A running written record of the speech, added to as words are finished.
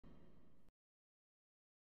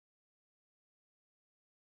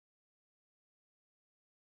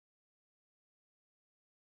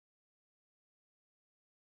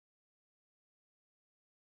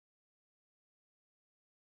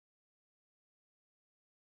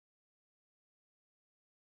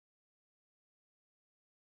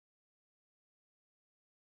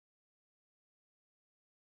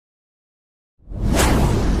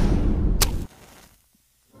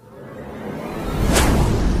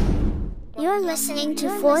You're listening to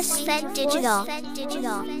Force Fed Digital.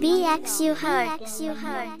 BX you heard.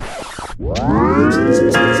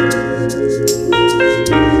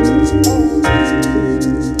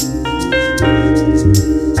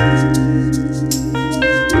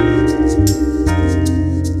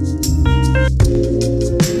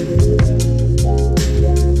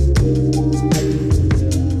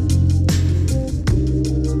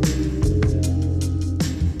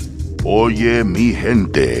 Oye, mi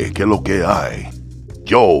gente, que lo que hay?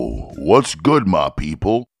 Yo, what's good, my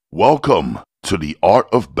people? Welcome to the Art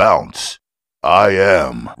of Bounce. I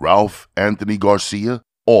am Ralph Anthony Garcia,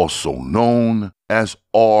 also known as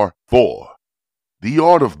R4. The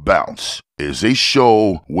Art of Bounce is a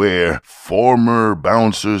show where former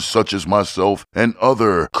bouncers such as myself and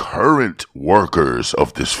other current workers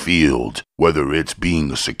of this field, whether it's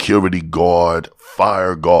being a security guard,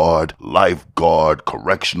 fire guard, lifeguard,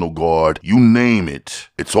 correctional guard, you name it.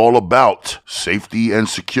 It's all about safety and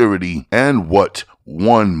security and what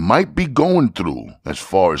one might be going through as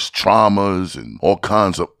far as traumas and all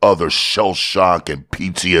kinds of other shell shock and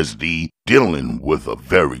PTSD dealing with a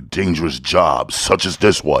very dangerous job such as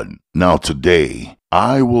this one. Now today,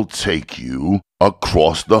 I will take you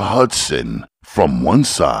across the Hudson from one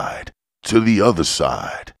side to the other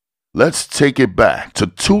side. Let's take it back to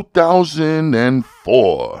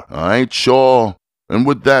 2004, alright, y'all? And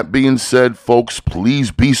with that being said, folks,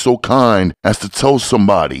 please be so kind as to tell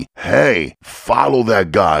somebody, hey, follow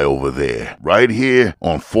that guy over there, right here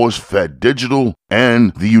on Force Fed Digital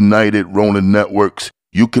and the United Ronin Networks.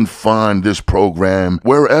 You can find this program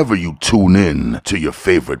wherever you tune in to your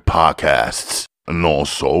favorite podcasts. And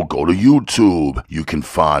also go to YouTube. You can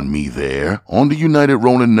find me there on the United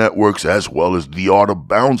Ronin Networks as well as the Art of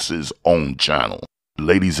Bounce's own channel.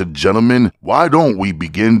 Ladies and gentlemen, why don't we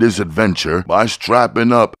begin this adventure by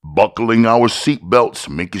strapping up, buckling our seatbelts,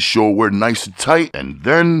 making sure we're nice and tight, and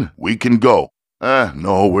then we can go.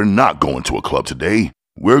 No, we're not going to a club today.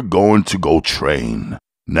 We're going to go train.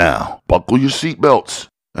 Now, buckle your seatbelts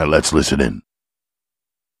and let's listen in.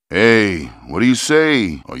 Hey, what do you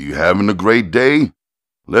say? Are you having a great day?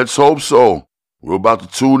 Let's hope so. We're about to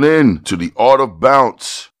tune in to the Art of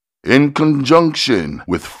Bounce in conjunction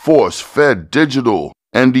with Force Fed Digital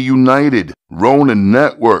and the United Ronin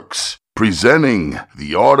Networks, presenting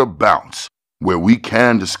the Art of Bounce, where we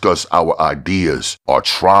can discuss our ideas, our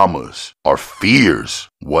traumas, our fears,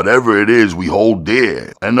 whatever it is we hold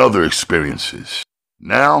dear, and other experiences.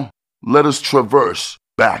 Now, let us traverse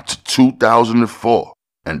back to 2004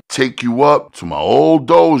 and take you up to my old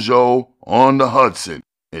dojo on the Hudson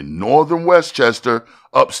in northern Westchester,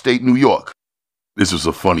 upstate New York. This was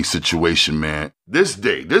a funny situation, man. This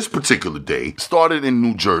particular day, started in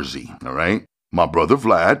New Jersey, all right? My brother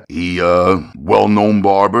Vlad, he well-known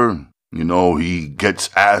barber. You know, he gets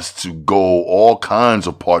asked to go all kinds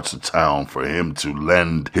of parts of town for him to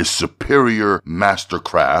lend his superior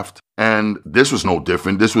mastercraft. And this was no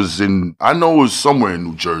different. This was I know it was somewhere in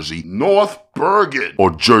New Jersey, North Bergen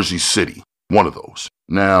or Jersey City, one of those.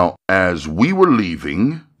 Now, as we were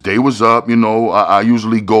leaving, day was up, you know, I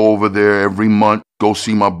usually go over there every month, go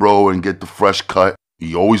see my bro and get the fresh cut.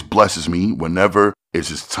 He always blesses me whenever it's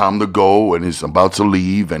his time to go and he's about to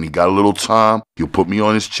leave and he got a little time. He'll put me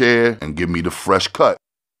on his chair and give me the fresh cut.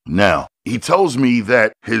 Now, he tells me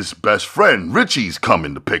that his best friend, Richie's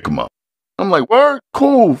coming to pick him up. I'm like, word?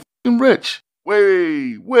 Cool, f***ing Rich.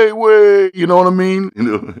 Way. You know what I mean?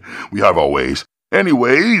 We have our ways.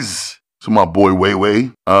 Anyways, so my boy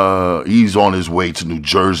Way, he's on his way to New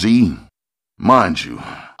Jersey. Mind you,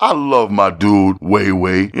 I love my dude Way,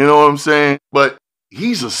 you know what I'm saying? But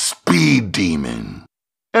he's a speed demon.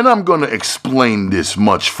 And I'm gonna explain this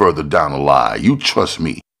much further down the line, you trust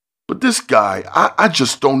me. But this guy, I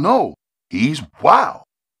just don't know. He's wild.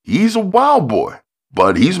 He's a wild boy.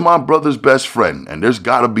 But he's my brother's best friend, and there's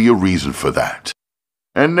gotta be a reason for that.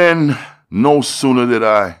 And then, no sooner did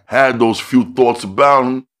I had those few thoughts about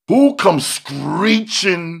him, who comes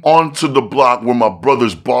screeching onto the block where my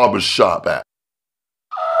brother's barber shop at?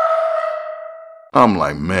 I'm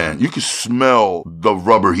like, man, you can smell the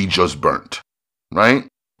rubber he just burnt, right?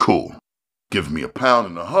 Cool. Gives me a pound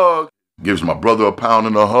and a hug, gives my brother a pound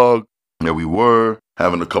and a hug. There we were,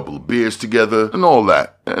 having a couple of beers together and all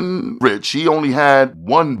that. And Rich, he only had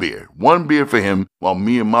one beer for him, while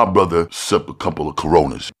me and my brother sipped a couple of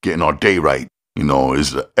Coronas, getting our day right. You know,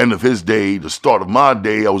 it's the end of his day, the start of my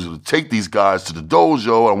day. I was going to take these guys to the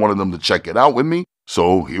dojo. I wanted them to check it out with me.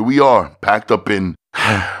 So here we are, packed up in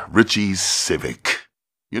Richie's Civic.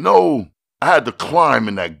 You know, I had to climb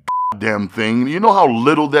in that damn thing. You know how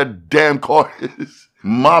little that damn car is?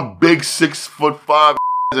 My big 6'5"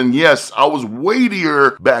 And yes, I was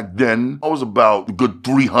weightier back then. I was about a good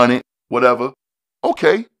 300, whatever.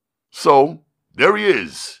 Okay, so there he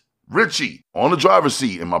is, Richie on the driver's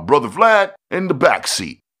seat and my brother Vlad in the back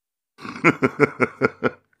seat.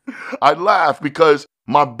 I laugh because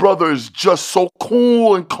my brother is just so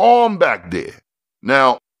cool and calm back there.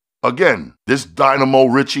 Now, again, this Dynamo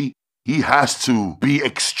Richie, he has to be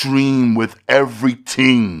extreme with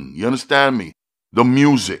everything. You understand me? The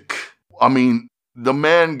music. I mean, the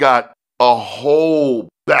man got a whole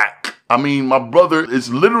back. I mean, my brother is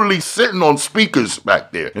literally sitting on speakers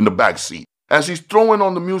back there in the back seat. As he's throwing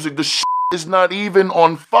on the music, the shit is not even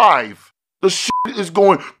on 5. The shit is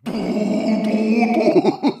going.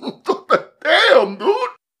 Damn, dude.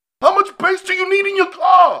 How much bass do you need in your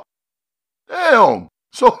car? Damn.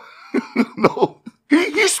 So, no,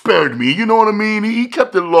 he spared me, you know what I mean? He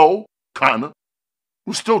kept it low, kind of. It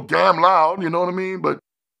was still damn loud, you know what I mean? But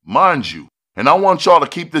mind you, and I want y'all to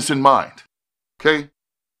keep this in mind, okay?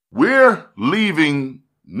 We're leaving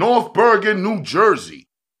North Bergen, New Jersey.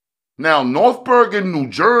 Now, North Bergen, New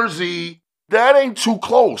Jersey, that ain't too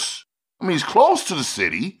close. I mean, it's close to the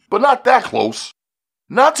city, but not that close.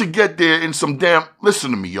 Not to get there in some damn...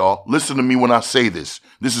 Listen to me, y'all. Listen to me when I say this.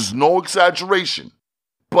 This is no exaggeration.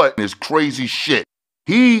 But it's crazy shit.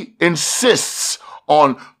 He insists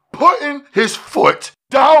on putting his foot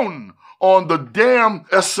down on the damn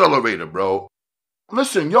accelerator, bro.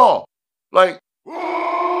 Listen, y'all.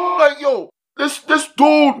 Yo, this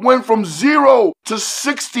dude went from 0 to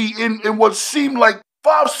 60 in what seemed like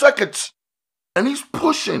 5 seconds. And he's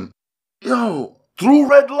pushing, yo, through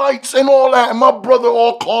red lights and all that. And my brother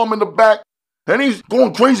all calm in the back. And he's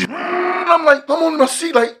going crazy. And I'm like, I'm on my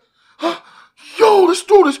seat like, yo, this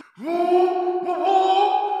dude is...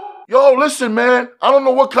 Yo, listen, man. I don't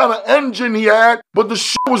know what kind of engine he had, but the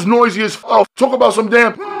shit was noisy as fuck. Talk about some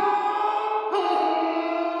damn...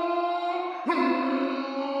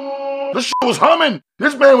 The shit was humming.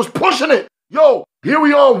 This man was pushing it. Yo, here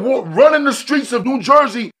we are running the streets of New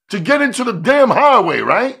Jersey to get into the damn highway,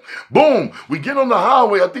 right? Boom. We get on the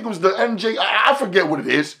highway. I think it was the NJ. I forget what it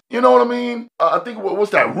is. You know what I mean? I think,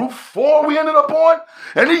 what's that, Route 4 we ended up on?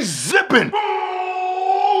 And he's zipping.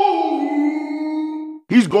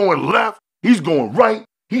 He's going left. He's going right.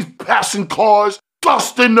 He's passing cars,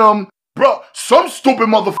 dusting them. Bro, some stupid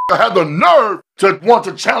motherfucker had the nerve to want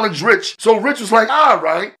to challenge Rich. So Rich was like, all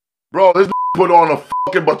right. Bro, this put on a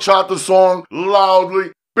fucking bachata song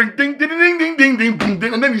loudly. Ding, ding, ding, ding, ding, ding, ding, ding,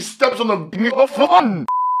 ding. And then he steps on the fun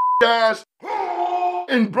ass.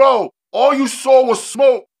 And bro, all you saw was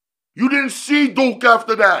smoke. You didn't see Duke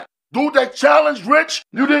after that. Dude that challenged Rich,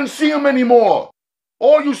 you didn't see him anymore.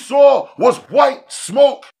 All you saw was white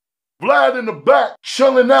smoke. Vlad in the back,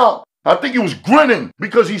 chilling out. I think he was grinning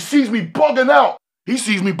because he sees me bugging out. He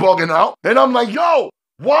sees me bugging out. And I'm like, yo,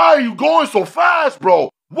 why are you going so fast, bro?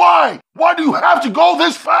 Why? Why do you have to go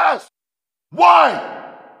this fast?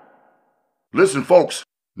 Why? Listen, folks,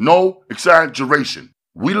 no exaggeration.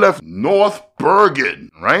 We left North Bergen,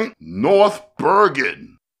 right? North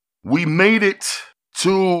Bergen. We made it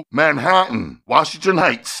to Manhattan, Washington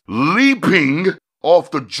Heights, leaping off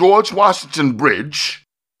the George Washington Bridge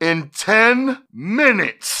in 10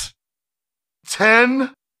 minutes.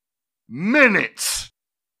 10 minutes.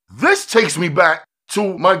 This takes me back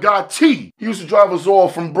to my guy T. He used to drive us all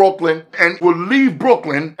from Brooklyn and would leave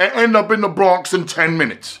Brooklyn and end up in the Bronx in 10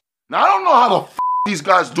 minutes. Now, I don't know how the these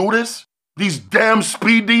guys do this, these damn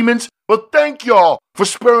speed demons, but thank y'all for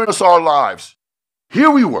sparing us our lives.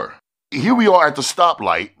 Here we were. Here we are at the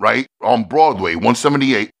stoplight, right, on Broadway,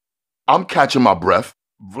 178. I'm catching my breath.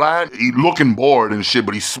 Vlad, he looking bored and shit,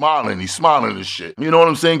 but he's smiling and shit. You know what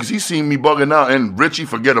I'm saying? Because he's seen me bugging out, and Richie,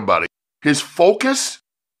 forget about it. His focus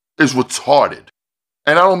is retarded.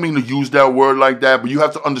 And I don't mean to use that word like that, but you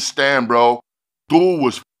have to understand, bro. Dude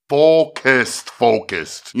was focused.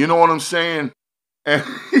 You know what I'm saying? And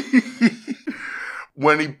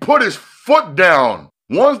when he put his foot down,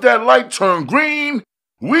 once that light turned green,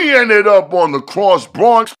 we ended up on the Cross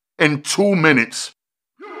Bronx in 2 minutes.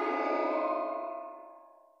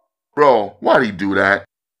 Bro, why'd he do that?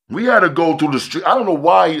 We had to go through the street. I don't know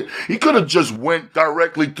why. He could have just went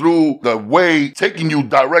directly through the way, taking you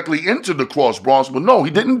directly into the Cross Bronx, but no,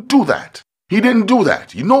 he didn't do that. He didn't do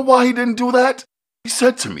that. You know why he didn't do that? He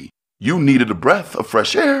said to me, you needed a breath of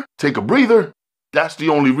fresh air, take a breather. That's the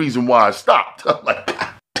only reason why I stopped. I'm like,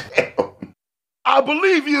 God damn. I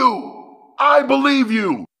believe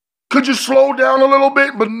you. Could you slow down a little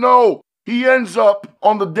bit? But no, he ends up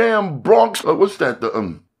on the damn Bronx. What's that?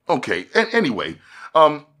 Okay, anyway.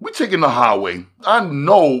 We're taking the highway. I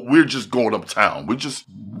know we're just going uptown. We're just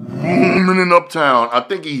booming in Uptown. I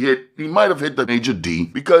think he might have hit the Major D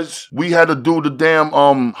because we had to do the damn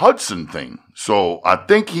Hudson thing. So I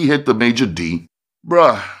think he hit the Major D.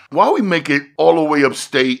 Bruh, why we make it all the way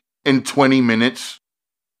upstate in 20 minutes?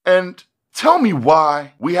 And tell me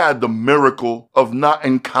why we had the miracle of not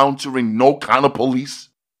encountering no kind of police.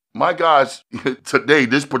 My guys, today,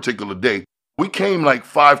 this particular day, we came like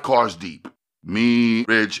 5 cars deep. Me,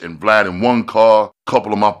 Rich, and Vlad in one car, a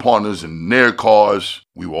couple of my partners in their cars.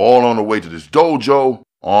 We were all on the way to this dojo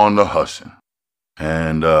on the Hudson.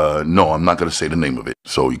 And no, I'm not going to say the name of it,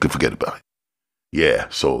 so you can forget about it. Yeah,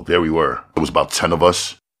 so there we were. It was about 10 of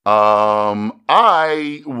us.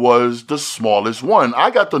 I was the smallest one.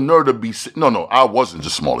 I got the nerve to be... No, I wasn't the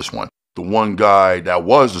smallest one. The one guy that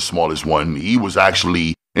was the smallest one, he was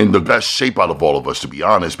actually in the best shape out of all of us, to be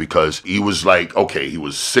honest, because he was like, okay, he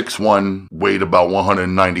was 6'1", weighed about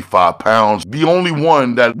 195 pounds. The only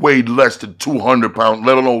one that weighed less than 200 pounds,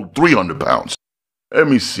 let alone 300 pounds. Let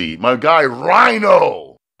me see. My guy,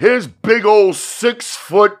 Rhino. His big old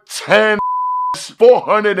 6'10",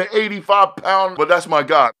 485 pounds, but that's my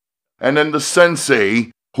guy. And then the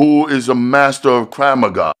sensei, who is a master of Krav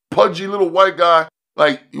Maga. Pudgy little white guy.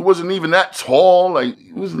 Like, he wasn't even that tall. Like,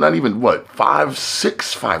 he was not even, 5'6",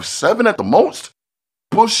 5'7" at the most?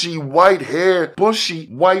 Bushy white hair, bushy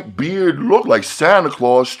white beard, looked like Santa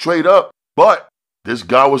Claus straight up. But this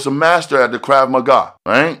guy was a master at the Krav Maga,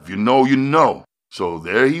 right? If you know, you know. So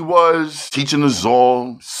there he was, teaching us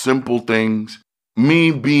all simple things.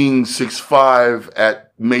 Me being 6'5"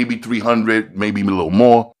 at maybe 300, maybe a little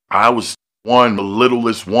more. I was the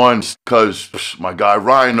littlest one, because my guy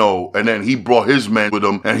Rhino, and then he brought his men with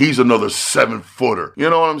him, and he's another 7-footer. You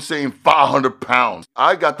know what I'm saying? 500 pounds.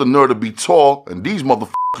 I got the nerve to be tall, and these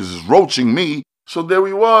motherfuckers is roaching me. So there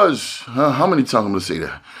he was. How many times I'm going to say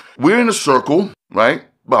that? We're in a circle, right?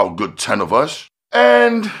 About a good 10 of us.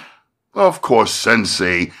 And, of course,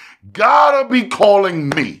 Sensei gotta be calling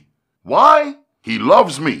me. Why? He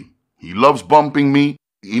loves me. He loves bumping me.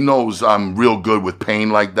 He knows I'm real good with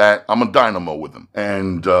pain like that. I'm a dynamo with him.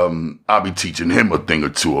 And I'll be teaching him a thing or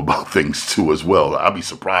two about things too as well. I'll be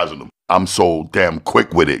surprising him. I'm so damn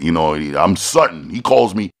quick with it, you know. I'm Sutton. He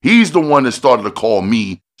calls me. He's the one that started to call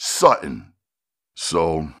me Sutton.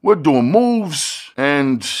 So we're doing moves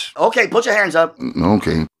and... Okay, put your hands up.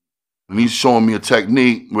 Okay. And he's showing me a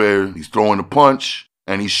technique where he's throwing a punch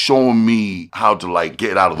and he's showing me how to like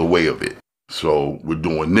get out of the way of it. So we're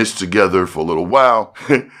doing this together for a little while.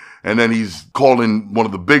 And then he's calling one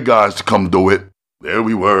of the big guys to come do it. There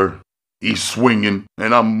we were. He's swinging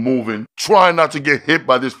and I'm moving, trying not to get hit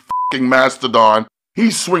by this fucking mastodon.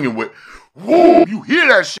 He's swinging with, whoa, you hear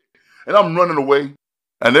that shit? And I'm running away.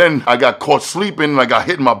 And then I got caught sleeping and I got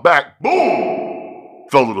hit in my back. Boom!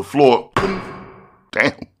 Fell to the floor.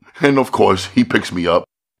 Damn. And of course, he picks me up.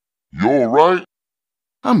 You all right?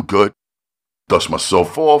 I'm good. Dust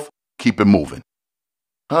myself off. Keep it moving.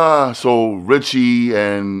 So Richie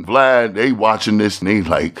and Vlad, they watching this and they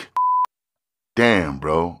like, damn,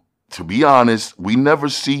 bro. To be honest, we never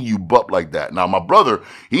see you butt like that. Now, my brother,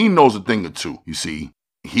 he knows a thing or two. You see,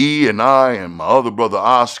 he and I and my other brother,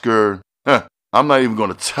 Oscar, I'm not even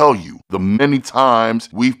going to tell you the many times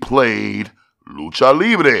we've played Lucha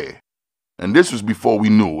Libre. And this was before we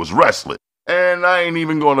knew it was wrestling. And I ain't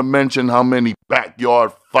even going to mention how many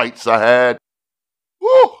backyard fights I had.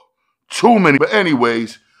 Woo! Too many. But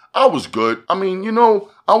anyways, I was good. I mean, you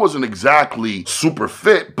know, I wasn't exactly super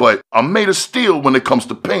fit, but I'm made of steel when it comes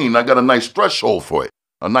to pain. I got a nice threshold for it.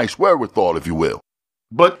 A nice wherewithal, if you will.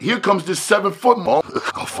 But here comes this 7-foot mom.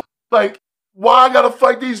 Like, why I gotta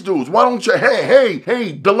fight these dudes? Why don't you,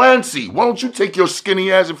 hey, Delancey, why don't you take your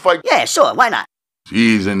skinny ass and fight? Yeah, sure, why not?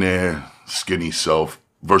 He's in there, skinny self,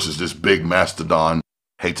 versus this big mastodon.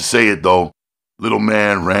 Hate to say it, though. Little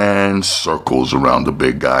man ran circles around the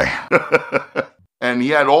big guy. And he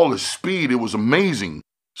had all the speed. It was amazing.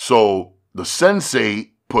 So the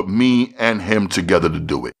sensei put me and him together to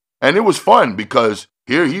do it. And it was fun because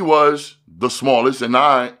here he was, the smallest, and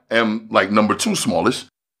I am like number 2 smallest.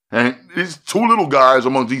 And these 2 little guys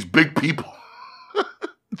among these big people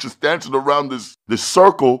just dancing around this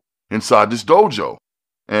circle inside this dojo.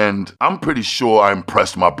 And I'm pretty sure I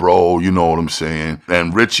impressed my bro, you know what I'm saying?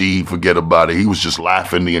 And Richie, forget about it. He was just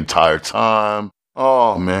laughing the entire time.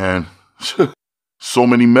 Oh, man. So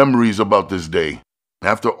many memories about this day.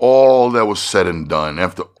 After all that was said and done,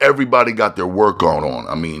 after everybody got their work on,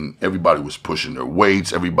 I mean, everybody was pushing their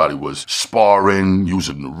weights, everybody was sparring,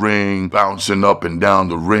 using the ring, bouncing up and down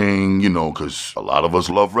the ring, you know, because a lot of us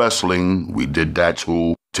love wrestling. We did that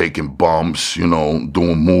too. taking bumps,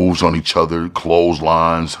 doing moves on each other,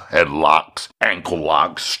 clotheslines, headlocks, ankle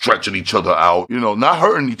locks, stretching each other out, not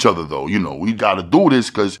hurting each other though. We got to do this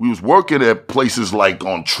because we was working at places like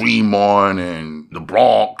on Tremont and the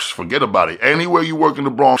Bronx. Forget about it. Anywhere you work in the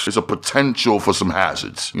Bronx, there's a potential for some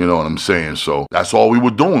hazards. You know what I'm saying? So that's all we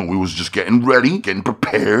were doing. We was just getting ready, getting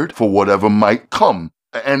prepared for whatever might come.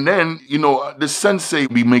 And then, the sensei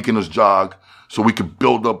be making us jog so we could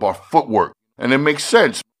build up our footwork. And it makes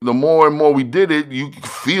sense. The more and more we did it, you could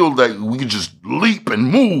feel that we could just leap and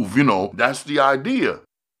move, That's the idea.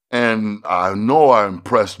 And I know I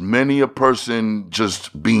impressed many a person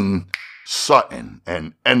just being Sutton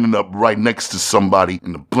and ending up right next to somebody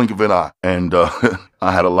in the blink of an eye. And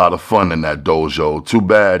I had a lot of fun in that dojo. Too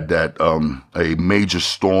bad that a major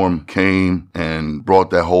storm came and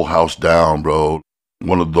brought that whole house down, bro.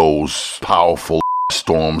 One of those powerful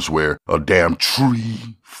storms where a damn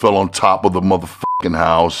tree fell on top of the motherfucking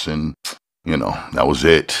house, and that was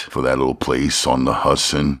it for that little place on the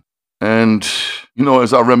Hudson. And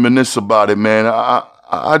as I reminisce about it, man,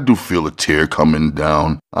 I do feel a tear coming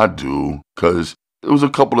down. I do, because there was a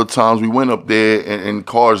couple of times we went up there and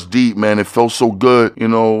cars deep, man. It felt so good,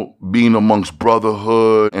 being amongst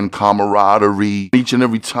brotherhood and camaraderie each and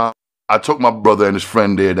every time. I took my brother and his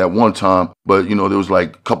friend there that one time, but, there was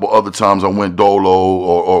like a couple other times I went dolo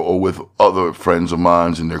or with other friends of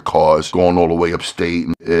mine in their cars, going all the way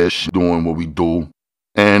upstate-ish, doing what we do.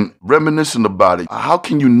 And reminiscing about it, how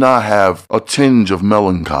can you not have a tinge of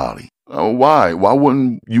melancholy? Why? Why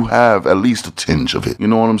wouldn't you have at least a tinge of it? You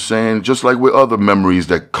know what I'm saying? Just like with other memories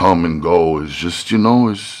that come and go, it's just,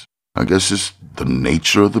 I guess it's the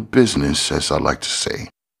nature of the business, as I like to say.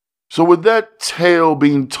 So with that tale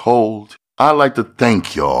being told, I'd like to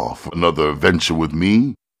thank y'all for another adventure with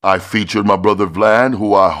me. I featured my brother Vlad,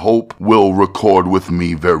 who I hope will record with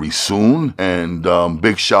me very soon. And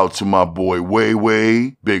big shout to my boy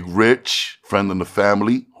Way, Big Rich, friend of the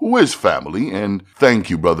family, who is family. And thank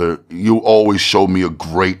you, brother. You always show me a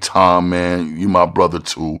great time, man. You my brother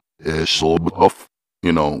too. We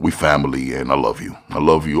family, and I love you. I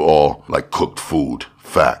love you all like cooked food.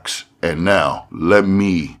 Facts. And now, let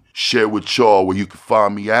me share with y'all where you can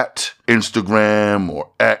find me at Instagram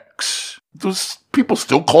or X. Does people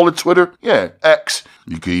still call it Twitter? Yeah, X.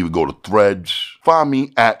 You can even go to Threads. Find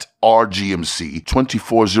me at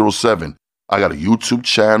RGMC2407. I got a YouTube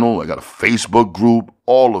channel. I got a Facebook group.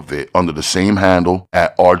 All of it under the same handle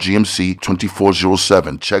at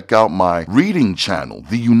RGMC2407. Check out my reading channel,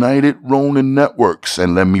 the United Ronin Networks,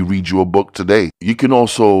 and let me read you a book today. You can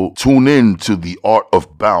also tune in to The Art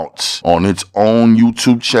of Bounce on its own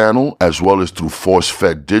YouTube channel, as well as through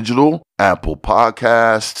ForceFed Digital, Apple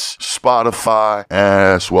Podcasts, Spotify,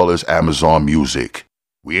 as well as Amazon Music.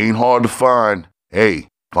 We ain't hard to find. Hey,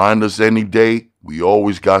 find us any day. We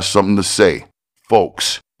always got something to say.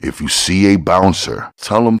 Folks, if you see a bouncer,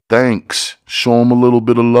 tell him thanks. Show him a little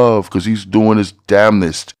bit of love, because he's doing his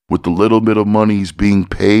damnedest with the little bit of money he's being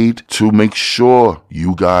paid to make sure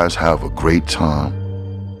you guys have a great time.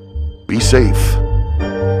 Be safe.